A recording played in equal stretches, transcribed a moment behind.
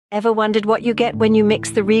Ever wondered what you get when you mix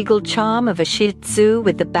the regal charm of a Shih Tzu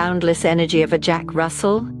with the boundless energy of a Jack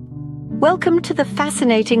Russell? Welcome to the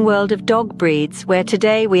fascinating world of dog breeds, where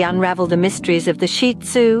today we unravel the mysteries of the Shih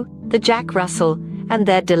Tzu, the Jack Russell, and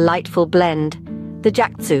their delightful blend, the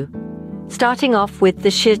Jacktzu. Starting off with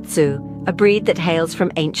the Shih Tzu, a breed that hails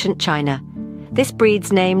from ancient China. This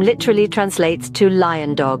breed's name literally translates to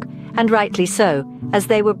lion dog, and rightly so, as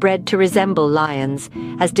they were bred to resemble lions,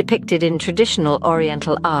 as depicted in traditional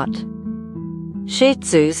Oriental art. Shih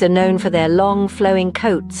Tzus are known for their long, flowing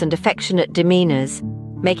coats and affectionate demeanors,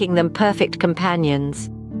 making them perfect companions.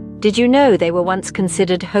 Did you know they were once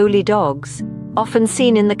considered holy dogs, often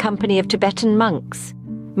seen in the company of Tibetan monks?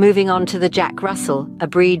 Moving on to the Jack Russell, a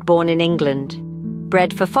breed born in England.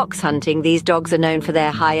 Bred for fox hunting, these dogs are known for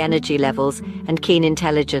their high energy levels and keen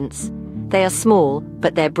intelligence. They are small,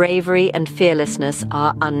 but their bravery and fearlessness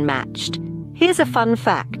are unmatched. Here's a fun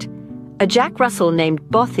fact. A Jack Russell named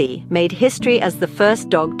Bothy made history as the first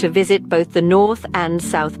dog to visit both the North and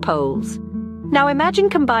South Poles. Now imagine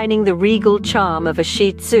combining the regal charm of a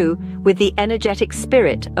Shih Tzu with the energetic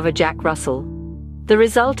spirit of a Jack Russell. The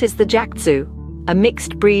result is the Jacktzu, a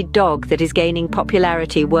mixed breed dog that is gaining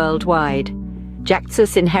popularity worldwide.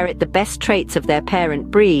 JackTzus inherit the best traits of their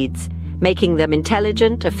parent breeds, making them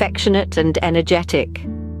intelligent, affectionate, and energetic.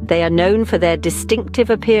 They are known for their distinctive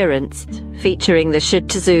appearance, featuring the Shih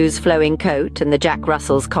Tzu's flowing coat and the Jack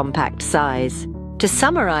Russell's compact size. To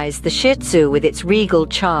summarize, the Shih Tzu, with its regal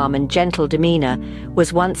charm and gentle demeanor,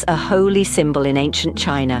 was once a holy symbol in ancient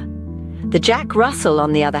China. The Jack Russell,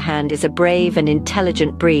 on the other hand, is a brave and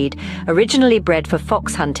intelligent breed, originally bred for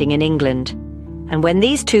fox hunting in England. And when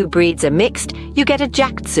these two breeds are mixed, you get a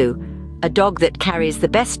Jacktzu, a dog that carries the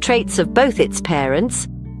best traits of both its parents,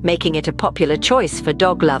 making it a popular choice for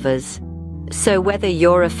dog lovers. So whether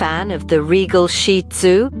you're a fan of the regal Shih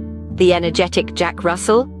Tzu, the energetic Jack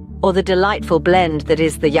Russell, or the delightful blend that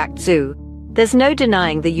is the Jacktzu, there's no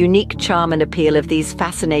denying the unique charm and appeal of these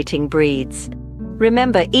fascinating breeds.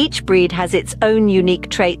 Remember, each breed has its own unique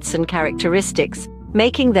traits and characteristics,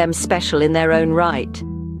 making them special in their own right.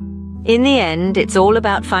 In the end, it's all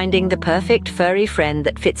about finding the perfect furry friend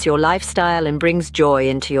that fits your lifestyle and brings joy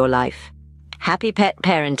into your life. Happy pet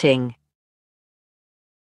parenting!